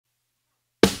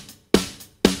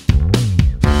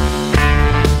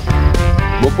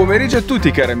pomeriggio a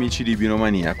tutti cari amici di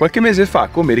Binomania. Qualche mese fa,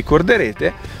 come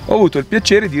ricorderete, ho avuto il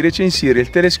piacere di recensire il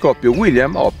telescopio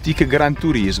William Optics Gran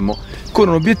Turismo con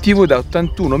un obiettivo da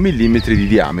 81 mm di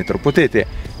diametro. Potete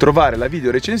trovare la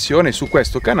video recensione su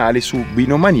questo canale su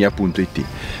binomania.it.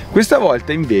 Questa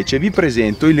volta invece vi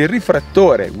presento il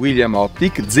rifrattore William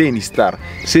Optics Zenithstar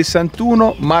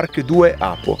 61 MARK II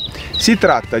APO. Si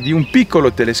tratta di un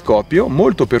piccolo telescopio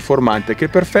molto performante che è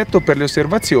perfetto per le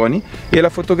osservazioni e la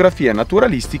fotografia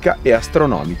naturalistica e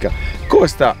astronomica.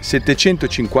 Costa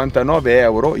 759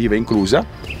 euro IVA inclusa,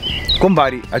 con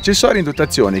vari accessori in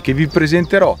dotazione che vi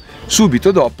presenterò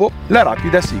subito dopo la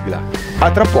rapida sigla.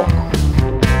 A tra poco!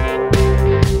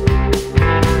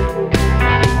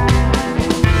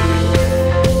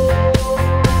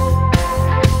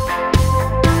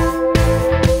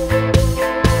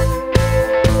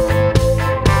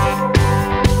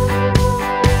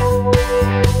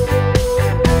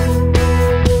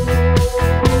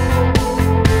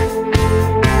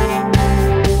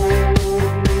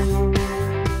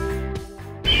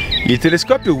 Il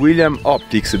telescopio William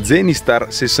Optics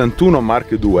Zenithstar 61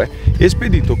 MARK II è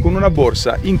spedito con una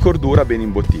borsa in cordura ben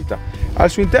imbottita. Al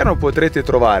suo interno potrete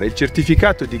trovare il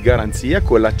certificato di garanzia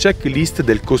con la checklist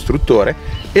del costruttore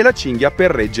e la cinghia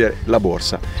per reggere la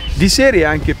borsa. Di serie è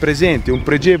anche presente un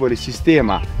pregevole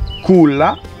sistema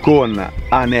culla con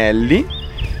anelli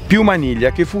più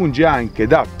maniglia che funge anche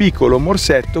da piccolo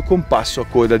morsetto con passo a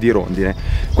coda di rondine.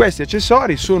 Questi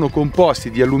accessori sono composti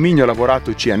di alluminio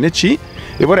lavorato CNC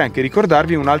e vorrei anche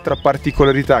ricordarvi un'altra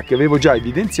particolarità che avevo già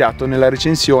evidenziato nella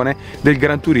recensione del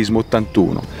Gran Turismo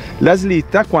 81. La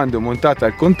slitta, quando è montata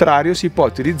al contrario, si può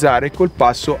utilizzare col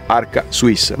passo arca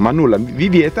Swiss, ma nulla vi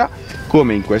vieta,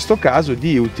 come in questo caso,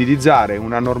 di utilizzare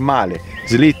una normale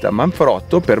slitta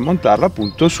manfrotto per montarla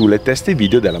appunto sulle teste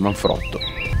video della manfrotto.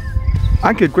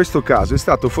 Anche in questo caso è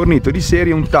stato fornito di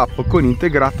serie un tappo con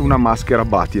integrato una maschera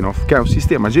Batinov, che è un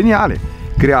sistema geniale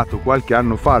creato qualche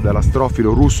anno fa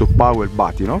dall'astrofilo russo Pavel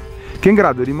Batinov, che è in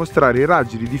grado di mostrare i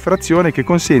raggi di diffrazione che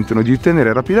consentono di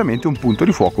ottenere rapidamente un punto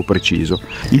di fuoco preciso.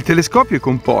 Il telescopio è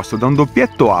composto da un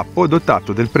doppietto appo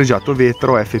dotato del pregiato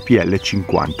vetro FPL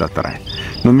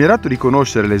 53. Non mi è dato di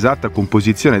conoscere l'esatta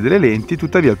composizione delle lenti,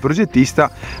 tuttavia il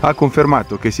progettista ha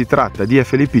confermato che si tratta di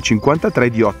FLP 53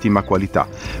 di ottima qualità,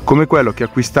 come quello che ha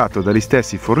acquistato dagli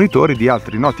stessi fornitori di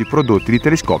altri noti prodotti di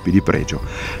telescopi di pregio.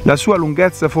 La sua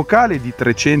lunghezza focale è di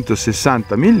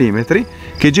 360 mm,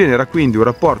 che genera quindi un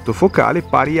rapporto focale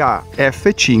pari a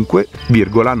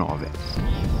f5,9.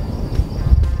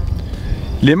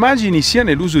 Le immagini sia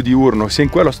nell'uso diurno sia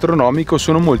in quello astronomico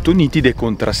sono molto nitide e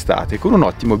contrastate, con un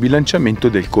ottimo bilanciamento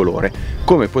del colore,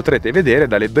 come potrete vedere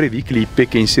dalle brevi clip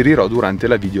che inserirò durante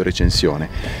la video recensione.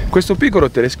 Questo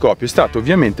piccolo telescopio è stato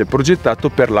ovviamente progettato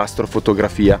per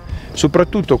l'astrofotografia,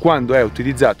 soprattutto quando è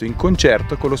utilizzato in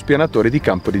concerto con lo spianatore di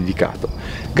campo dedicato.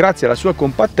 Grazie alla sua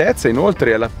compattezza,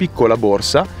 inoltre alla piccola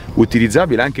borsa,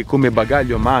 utilizzabile anche come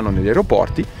bagaglio a mano negli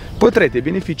aeroporti, potrete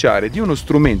beneficiare di uno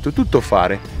strumento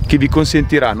tuttofare che vi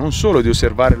consentirà non solo di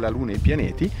osservare la Luna e i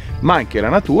pianeti, ma anche la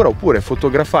natura oppure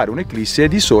fotografare un'eclisse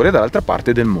di sole dall'altra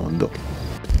parte del mondo.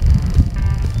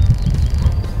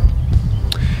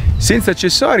 Senza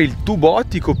accessori il tubo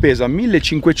ottico pesa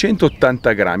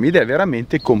 1580 grammi ed è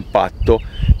veramente compatto,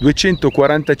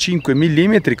 245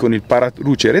 mm con il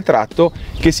paraluce retratto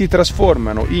che si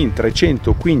trasformano in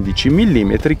 315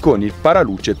 mm con il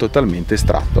paraluce totalmente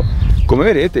estratto. Come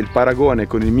vedete il paragone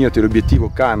con il mio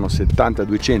teleobiettivo Canon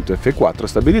 70-200 f4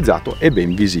 stabilizzato è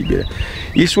ben visibile.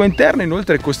 Il suo interno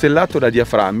inoltre è costellato da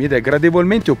diaframmi ed è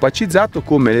gradevolmente opacizzato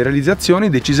come le realizzazioni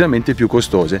decisamente più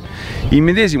costose. Il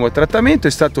medesimo trattamento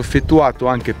è stato effettuato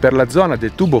anche per la zona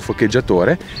del tubo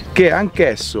focheggiatore, che è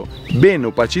anch'esso ben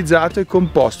opacizzato e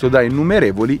composto da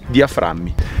innumerevoli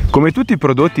diaframmi. Come tutti i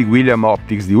prodotti William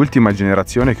Optics di ultima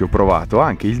generazione che ho provato,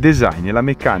 anche il design e la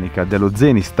meccanica dello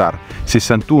Zenithstar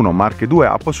 61 MARK II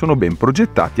APO sono ben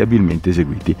progettati e abilmente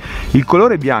eseguiti. Il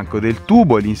colore bianco del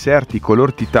tubo e gli inserti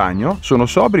color titanio sono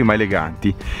sobri ma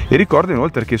eleganti, e ricordo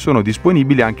inoltre che sono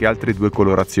disponibili anche altre due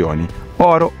colorazioni,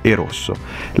 oro e rosso.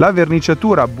 La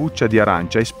verniciatura a buccia di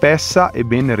arancia è spessa e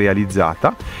ben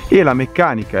realizzata, e la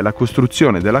meccanica e la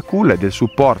costruzione della culla e del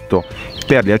supporto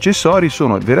per gli accessori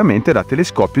sono veramente da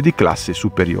telescopio di classe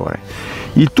superiore.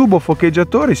 Il tubo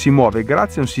focheggiatore si muove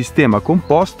grazie a un sistema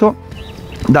composto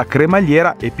da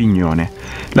cremagliera e pignone.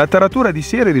 La taratura di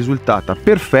serie è risultata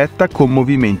perfetta con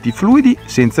movimenti fluidi,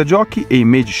 senza giochi e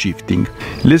image shifting.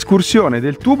 L'escursione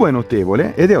del tubo è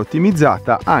notevole ed è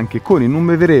ottimizzata anche con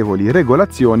innumerevoli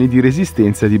regolazioni di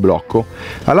resistenza e di blocco.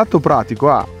 All'atto pratico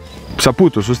ha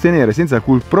saputo sostenere senza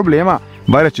alcun problema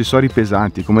vari accessori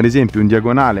pesanti, come ad esempio un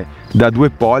diagonale da 2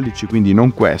 pollici, quindi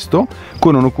non questo,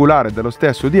 con un oculare dello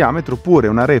stesso diametro, oppure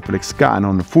una reflex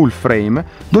Canon full frame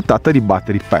dotata di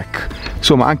battery pack.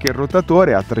 Insomma, anche il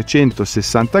rotatore a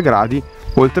 360 gradi,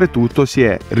 oltretutto, si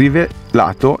è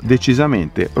rivelato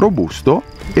decisamente robusto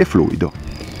e fluido.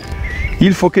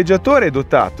 Il focheggiatore è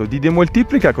dotato di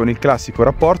demoltiplica con il classico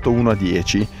rapporto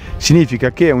 1:10,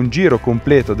 significa che un giro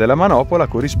completo della manopola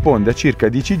corrisponde a circa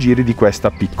 10 giri di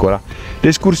questa piccola.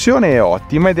 L'escursione è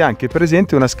ottima ed è anche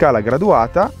presente una scala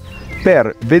graduata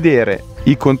per vedere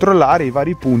e controllare i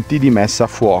vari punti di messa a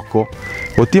fuoco,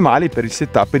 ottimali per il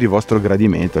setup di vostro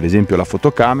gradimento, ad esempio la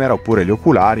fotocamera oppure gli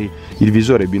oculari, il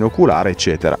visore binoculare,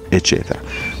 eccetera eccetera.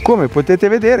 Come potete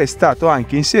vedere è stato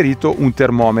anche inserito un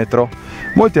termometro.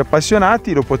 Molti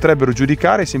appassionati lo potrebbero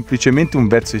giudicare semplicemente un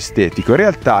vezzo estetico, in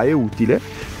realtà è utile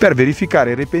per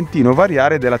verificare il repentino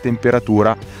variare della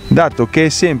temperatura, dato che è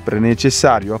sempre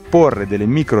necessario apporre delle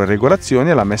micro regolazioni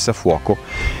alla messa a fuoco.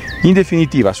 In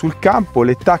definitiva, sul campo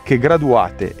le tacche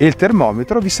graduate e il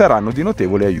termometro vi saranno di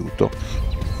notevole aiuto.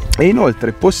 È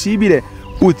inoltre possibile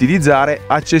utilizzare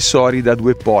accessori da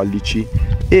 2 pollici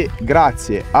e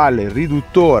grazie al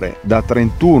riduttore da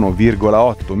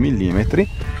 31,8 mm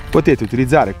potete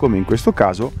utilizzare, come in questo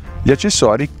caso, gli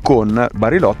accessori con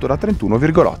barilotto da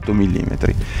 31,8 mm.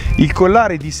 Il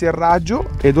collare di serraggio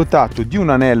è dotato di un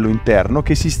anello interno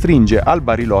che si stringe al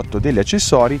barilotto degli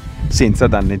accessori senza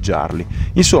danneggiarli.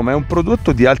 Insomma, è un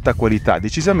prodotto di alta qualità,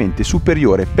 decisamente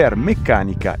superiore per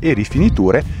meccanica e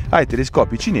rifiniture ai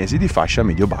telescopi cinesi di fascia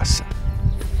medio-bassa.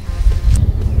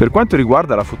 Per quanto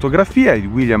riguarda la fotografia, il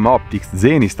William Optics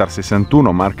Zenithstar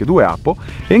 61 Mark II APO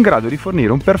è in grado di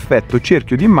fornire un perfetto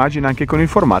cerchio di immagine anche con il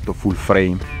formato full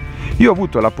frame. Io ho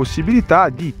avuto la possibilità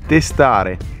di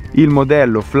testare il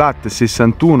modello Flat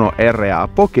 61 R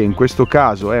APO, che in questo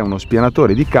caso è uno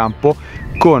spianatore di campo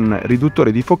con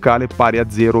riduttore di focale pari a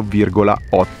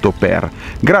 0,8 per.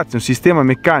 Grazie a un sistema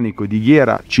meccanico di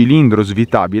ghiera cilindro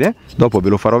svitabile, dopo ve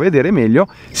lo farò vedere meglio,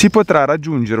 si potrà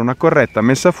raggiungere una corretta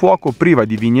messa a fuoco priva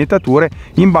di vignettature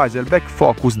in base al back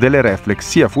focus delle reflex,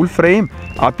 sia full frame,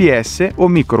 APS o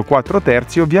micro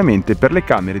 4/3, ovviamente per le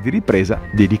camere di ripresa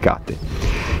dedicate.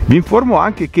 Vi informo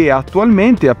anche che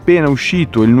attualmente è appena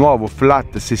uscito il nuovo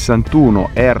Flat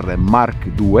 61 R Mark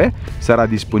II, sarà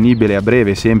disponibile a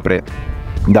breve sempre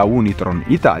da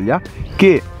UnitronItalia,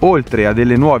 che oltre a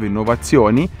delle nuove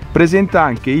innovazioni presenta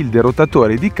anche il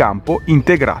derotatore di campo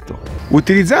integrato.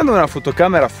 Utilizzando una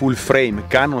fotocamera full frame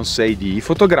Canon 6D, i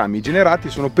fotogrammi generati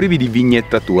sono privi di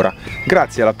vignettatura.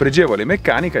 Grazie alla pregevole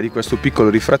meccanica di questo piccolo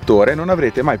rifrattore non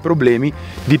avrete mai problemi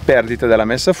di perdita della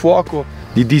messa a fuoco,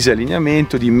 di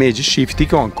disallineamento, di image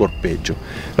shifting o ancora peggio.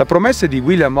 La promessa di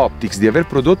William Optics di aver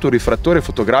prodotto un rifrattore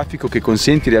fotografico che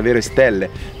consente di avere stelle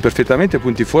perfettamente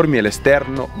puntiformi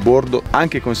all'esterno bordo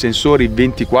anche con sensori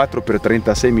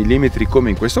 24x36 mm come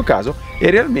in questo caso è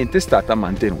realmente stata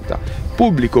mantenuta.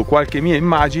 Pubblico qualche mia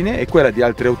immagine e quella di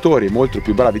altri autori molto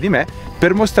più bravi di me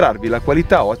per mostrarvi la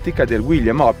qualità ottica del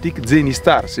William Optics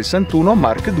Zenithstar 61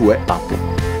 Mark II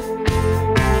APO.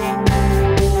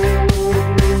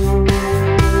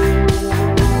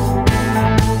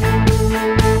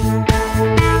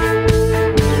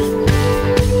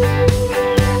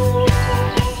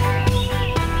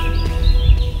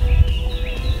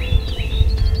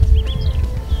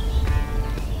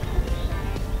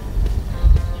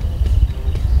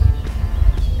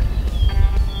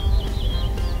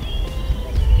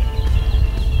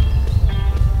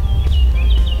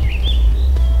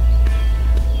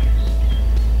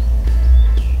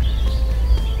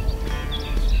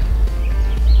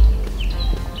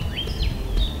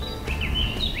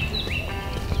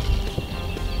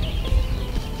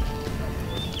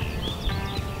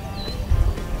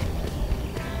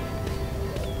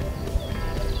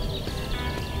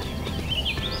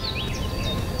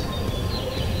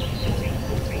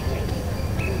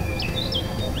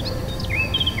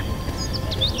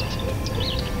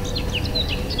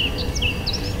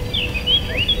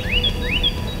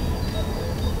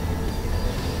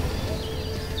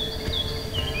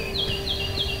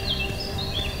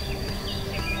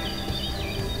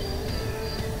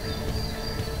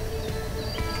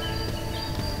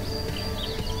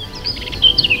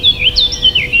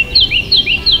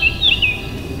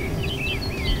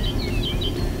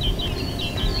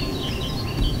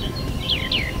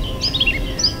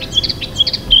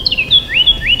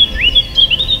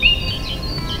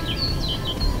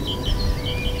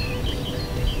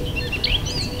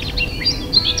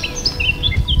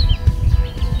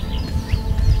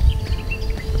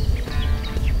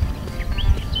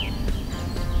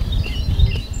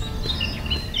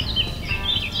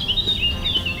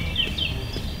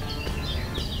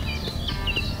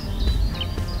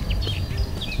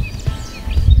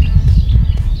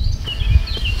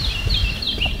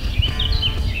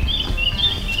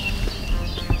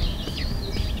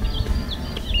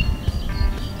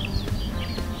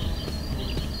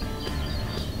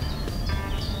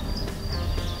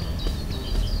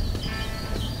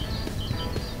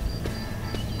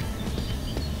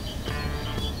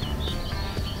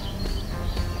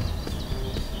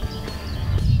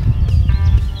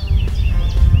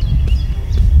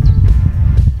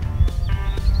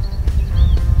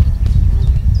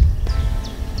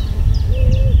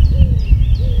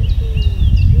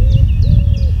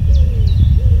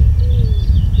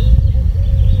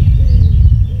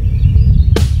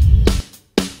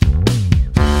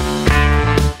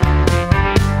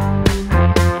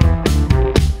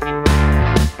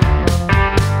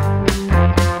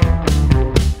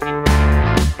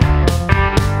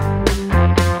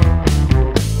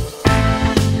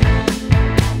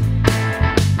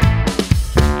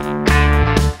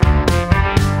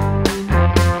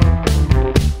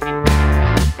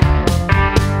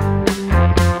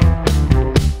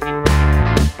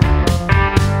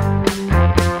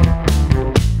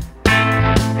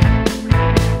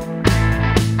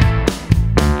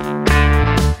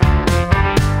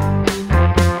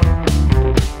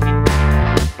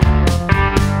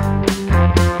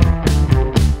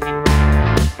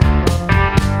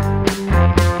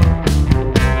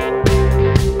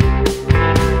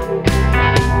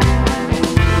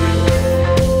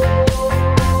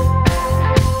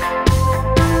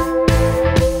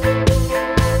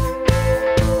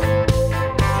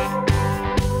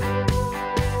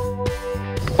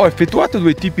 Ho effettuato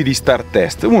due tipi di star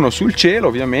test, uno sul cielo,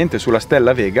 ovviamente sulla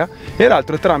stella Vega, e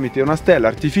l'altro tramite una stella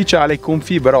artificiale con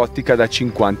fibra ottica da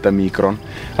 50 micron.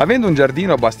 Avendo un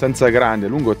giardino abbastanza grande,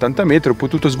 lungo 80 metri, ho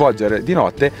potuto svolgere di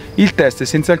notte il test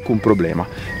senza alcun problema.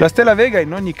 La stella Vega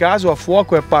in ogni caso a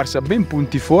fuoco è apparsa ben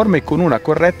puntiforme e con una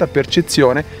corretta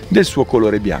percezione del suo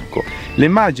colore bianco. Le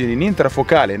immagini in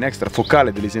intrafocale e in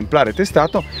extrafocale dell'esemplare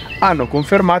testato hanno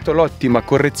confermato l'ottima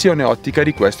correzione ottica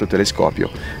di questo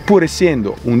telescopio. Pur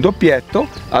essendo un doppietto,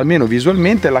 almeno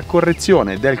visualmente la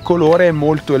correzione del colore è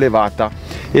molto elevata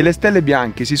e le stelle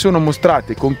bianche si sono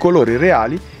mostrate con colori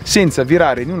reali senza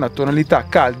virare in una tonalità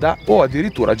calda o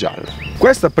addirittura gialla.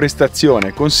 Questa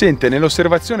prestazione consente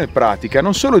nell'osservazione pratica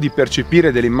non solo di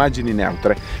percepire delle immagini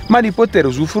neutre, ma di poter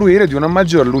usufruire di una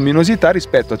maggior luminosità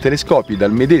rispetto a telescopi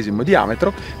dal medesimo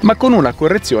diametro, ma con una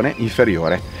correzione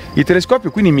inferiore. Il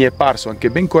telescopio quindi mi è parso anche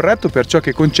ben corretto per ciò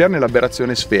che concerne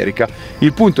l'aberrazione sferica.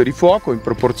 Il punto di fuoco, in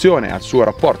proporzione al suo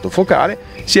rapporto focale,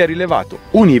 si è rilevato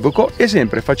univoco e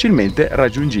sempre facilmente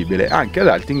raggiungibile, anche ad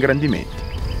alti ingrandimenti.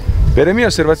 Per le mie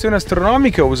osservazioni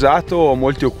astronomiche ho usato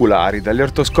molti oculari, dagli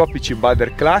ortoscopici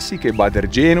Bader Classic e Bader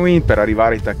Genuine per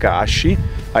arrivare ai Takahashi,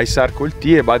 ai Sarcol T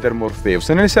e Bader Morpheus,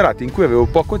 e nelle serate in cui avevo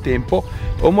poco tempo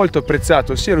ho molto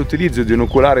apprezzato sia l'utilizzo di un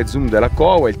oculare zoom della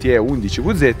Kowa, il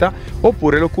TE11VZ,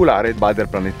 oppure l'oculare Bader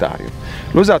Planetario.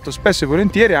 L'ho usato spesso e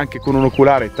volentieri anche con un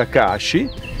oculare Takahashi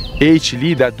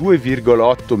HD da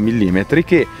 2,8 mm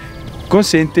che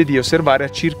consente di osservare a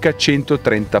circa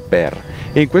 130x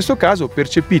e in questo caso ho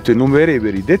percepito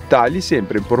innumerevoli dettagli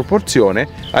sempre in proporzione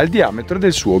al diametro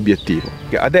del suo obiettivo.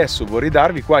 Adesso vorrei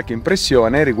darvi qualche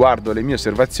impressione riguardo le mie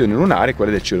osservazioni lunari e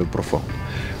quelle del cielo profondo.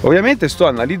 Ovviamente sto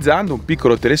analizzando un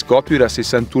piccolo telescopio da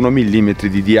 61 mm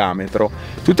di diametro,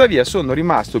 tuttavia sono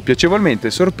rimasto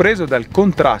piacevolmente sorpreso dal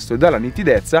contrasto e dalla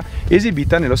nitidezza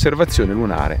esibita nell'osservazione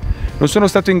lunare. Non sono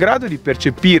stato in grado di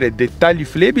percepire dettagli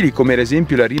flebili come ad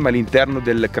esempio la rima all'interno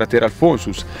del cratere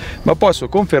Alphonsus, ma posso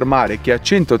confermare che a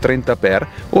 130x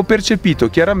ho percepito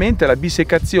chiaramente la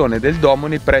bisecazione del domo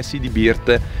nei pressi di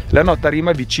Birt, la nota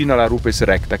rima vicino alla Rupes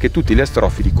Recta che tutti gli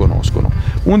astrofili conoscono,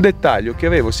 un dettaglio che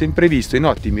avevo sempre visto in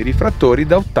ottimi rifrattori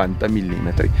da 80 mm.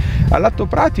 All'atto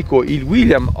pratico il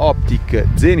William Optics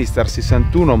Zenithstar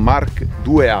 61 MARK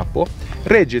II APO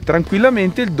regge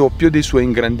tranquillamente il doppio dei suoi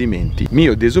ingrandimenti,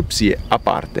 miodeesopsie a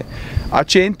parte. A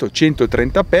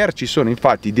 100-130x ci sono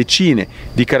infatti decine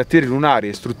di crateri lunari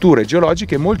e strutture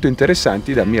geologiche molto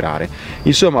interessanti da ammirare.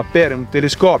 Insomma, per un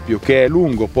telescopio che è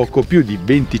lungo poco più di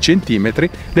 20 cm,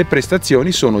 le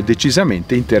prestazioni sono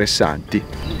decisamente interessanti.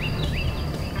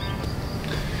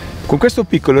 Con questo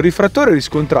piccolo rifrattore ho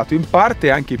riscontrato in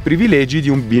parte anche i privilegi di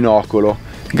un binocolo.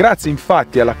 Grazie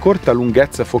infatti alla corta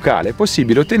lunghezza focale è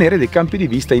possibile ottenere dei campi di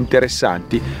vista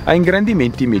interessanti a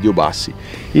ingrandimenti medio-bassi.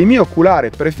 Il mio oculare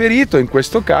preferito in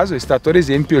questo caso è stato ad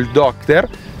esempio il Docter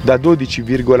da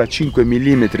 12,5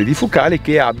 mm di focale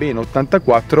che ha ben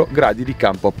 84 gradi di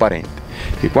campo apparente,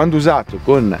 che quando usato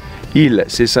con il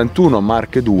 61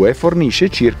 Mark II fornisce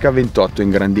circa 28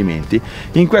 ingrandimenti.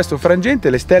 In questo frangente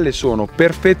le stelle sono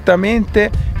perfettamente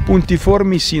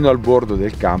puntiformi sino al bordo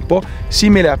del campo,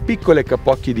 simile a piccole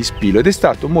capocchie di spilo, ed è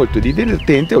stato molto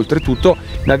divertente oltretutto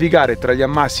navigare tra gli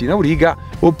ammassi in auriga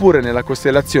oppure nella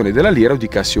costellazione della Lira o di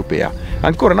Cassiopea.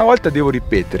 Ancora una volta devo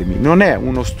ripetermi, non è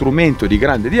uno strumento di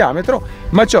grande diametro,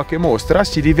 ma ciò che mostra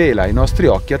si rivela ai nostri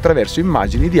occhi attraverso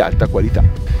immagini di alta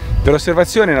qualità. Per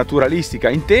l'osservazione naturalistica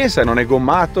intensa non è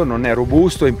gommato, non è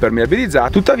robusto, è impermeabilizzato,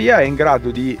 tuttavia è in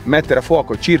grado di mettere a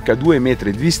fuoco circa 2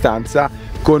 metri di distanza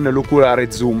con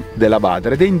l'oculare zoom della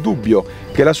Bader ed è indubbio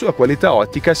che la sua qualità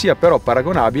ottica sia però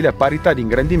paragonabile a parità di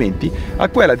ingrandimenti a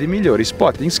quella dei migliori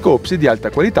spotting scopes di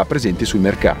alta qualità presenti sul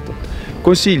mercato.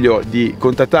 Consiglio di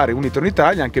contattare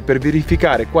UnitronItalia anche per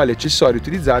verificare quali accessori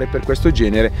utilizzare per questo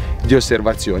genere di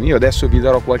osservazioni. Io adesso vi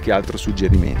darò qualche altro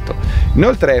suggerimento.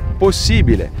 Inoltre è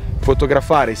possibile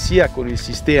fotografare sia con il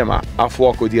sistema a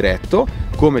fuoco diretto,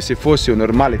 come se fosse un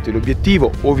normale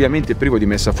teleobiettivo, ovviamente privo di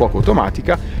messa a fuoco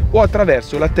automatica, o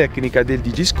attraverso la tecnica del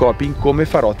digiscoping come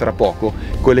farò tra poco.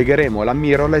 Collegheremo la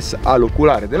mirrorless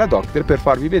all'oculare della Docter per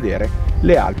farvi vedere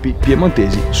le Alpi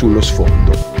piemontesi sullo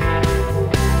sfondo.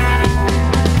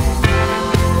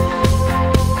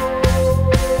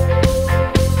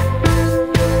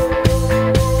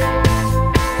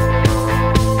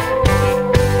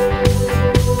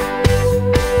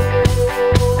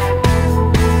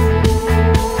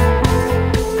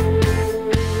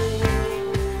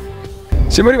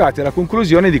 Siamo arrivati alla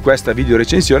conclusione di questa video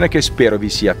recensione che spero vi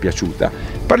sia piaciuta.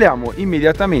 Parliamo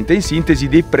immediatamente in sintesi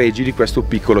dei pregi di questo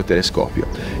piccolo telescopio.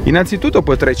 Innanzitutto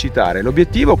potrei citare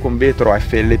l'obiettivo con vetro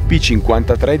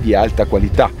FLP53 di alta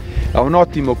qualità, ha un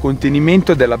ottimo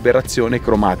contenimento dell'aberrazione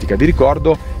cromatica. Vi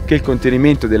ricordo che il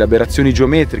contenimento delle aberrazioni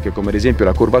geometriche, come ad esempio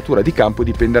la curvatura di campo,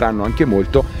 dipenderanno anche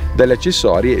molto dagli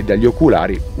accessori e dagli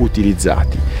oculari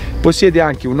utilizzati. Possiede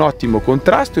anche un ottimo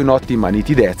contrasto e un'ottima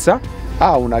nitidezza,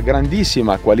 ha una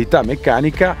grandissima qualità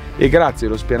meccanica e grazie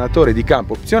allo spianatore di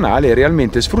campo opzionale è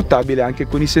realmente sfruttabile anche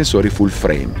con i sensori full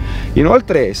frame.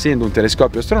 Inoltre, essendo un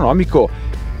telescopio astronomico,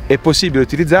 è possibile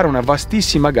utilizzare una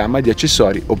vastissima gamma di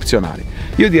accessori opzionali.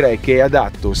 Io direi che è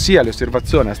adatto sia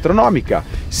all'osservazione astronomica,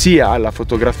 sia alla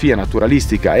fotografia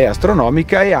naturalistica e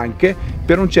astronomica e anche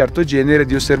per un certo genere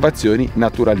di osservazioni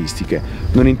naturalistiche.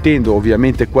 Non intendo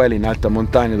ovviamente quelle in alta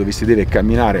montagna dove si deve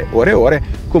camminare ore e ore,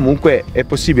 comunque è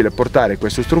possibile portare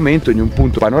questo strumento in un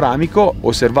punto panoramico,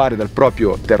 osservare dal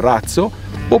proprio terrazzo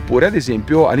oppure ad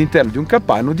esempio all'interno di un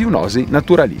capanno di un'osi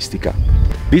naturalistica.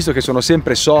 Visto che sono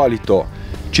sempre solito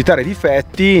citare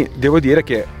difetti, devo dire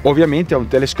che ovviamente ha un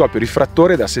telescopio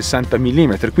rifrattore da 60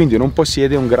 mm, quindi non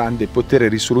possiede un grande potere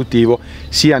risolutivo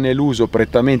sia nell'uso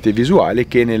prettamente visuale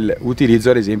che nell'utilizzo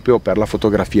ad esempio per la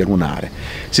fotografia lunare.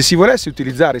 Se si volesse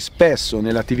utilizzare spesso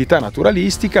nell'attività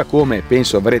naturalistica, come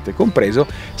penso avrete compreso,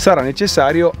 sarà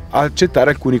necessario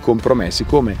accettare alcuni compromessi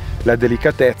come la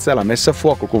delicatezza, la messa a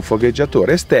fuoco con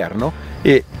fogheggiatore esterno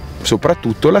e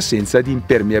soprattutto l'assenza di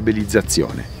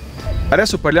impermeabilizzazione.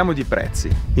 Adesso parliamo di prezzi.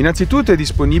 Innanzitutto è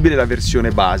disponibile la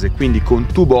versione base, quindi con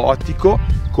tubo ottico,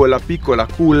 con la piccola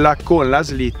culla, con la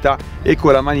slitta e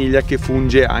con la maniglia che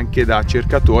funge anche da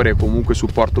cercatore e comunque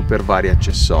supporto per vari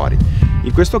accessori.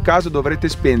 In questo caso dovrete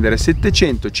spendere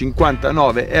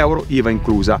 759 euro IVA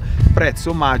inclusa,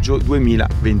 prezzo maggio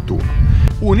 2021.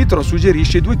 Unitron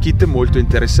suggerisce due kit molto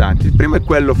interessanti. Il primo è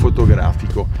quello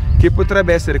fotografico, che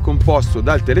potrebbe essere composto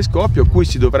dal telescopio a cui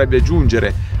si dovrebbe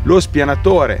aggiungere lo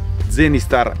spianatore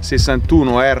Zenithstar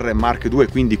 61R Mark II,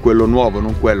 quindi quello nuovo,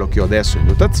 non quello che ho adesso in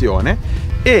dotazione,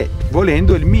 e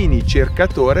volendo il mini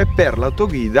cercatore per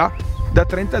l'autoguida da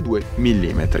 32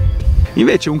 mm.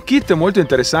 Invece un kit molto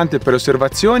interessante per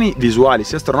osservazioni visuali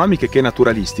sia astronomiche che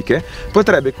naturalistiche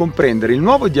potrebbe comprendere il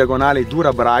nuovo diagonale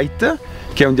Dura Bright,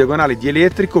 che è un diagonale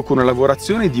dielettrico con una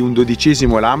lavorazione di un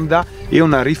 12° lambda e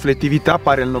una riflettività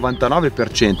pari al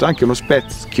 99%, anche uno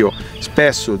specchio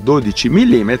spesso 12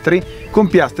 mm con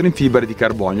piastre in fibra di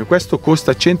carbonio. Questo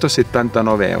costa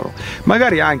 179 euro.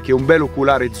 Magari anche un bel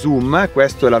oculare zoom,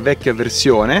 questo è la vecchia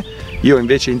versione, io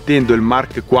invece intendo il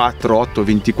MARK IV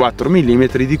 8-24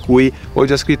 mm di cui ho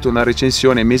già scritto una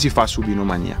recensione mesi fa su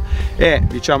Binomania. È,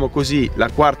 diciamo così, la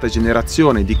quarta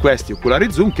generazione di questi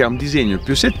oculari zoom che ha un disegno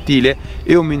più sottile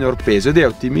e un minor peso ed è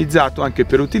ottimizzato anche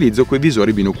per l'utilizzo con i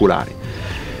visori binoculari.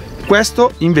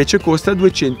 Questo invece costa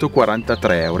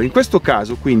 243 euro. In questo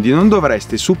caso quindi non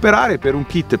dovreste superare per un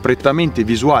kit prettamente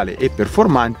visuale e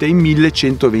performante i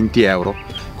 1120 euro.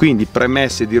 Quindi,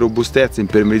 premesse di robustezza e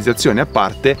impermeabilizzazione a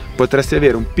parte, potreste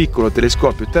avere un piccolo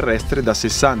telescopio terrestre da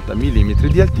 60 mm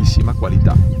di altissima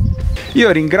qualità.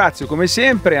 Io ringrazio come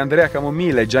sempre Andrea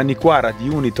Camomilla e Gianni Quara di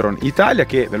UnitronItalia,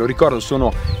 che ve lo ricordo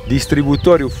sono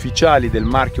distributori ufficiali del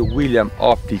marchio William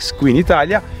Optics qui in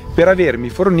Italia, per avermi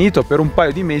fornito per un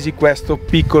paio di mesi questo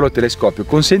piccolo telescopio,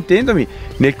 consentendomi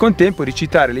nel contempo di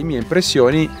citare le mie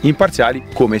impressioni imparziali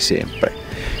come sempre.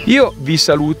 Io vi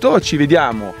saluto, ci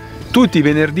vediamo tutti i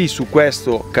venerdì su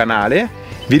questo canale.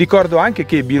 Vi ricordo anche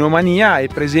che Binomania è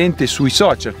presente sui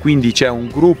social, quindi c'è un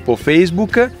gruppo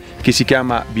Facebook che si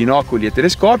chiama Binocoli e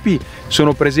Telescopi,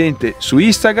 sono presente su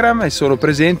Instagram e sono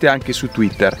presente anche su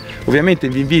Twitter. Ovviamente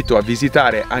vi invito a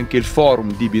visitare anche il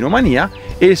forum di Binomania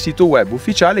e il sito web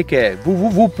ufficiale che è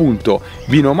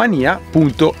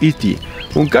www.binomania.it.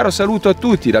 Un caro saluto a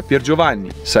tutti da Piergiovanni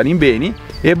Salimbeni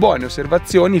e buone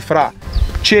osservazioni fra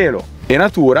cielo e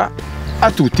natura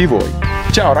a tutti voi.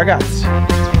 Ciao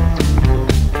ragazzi!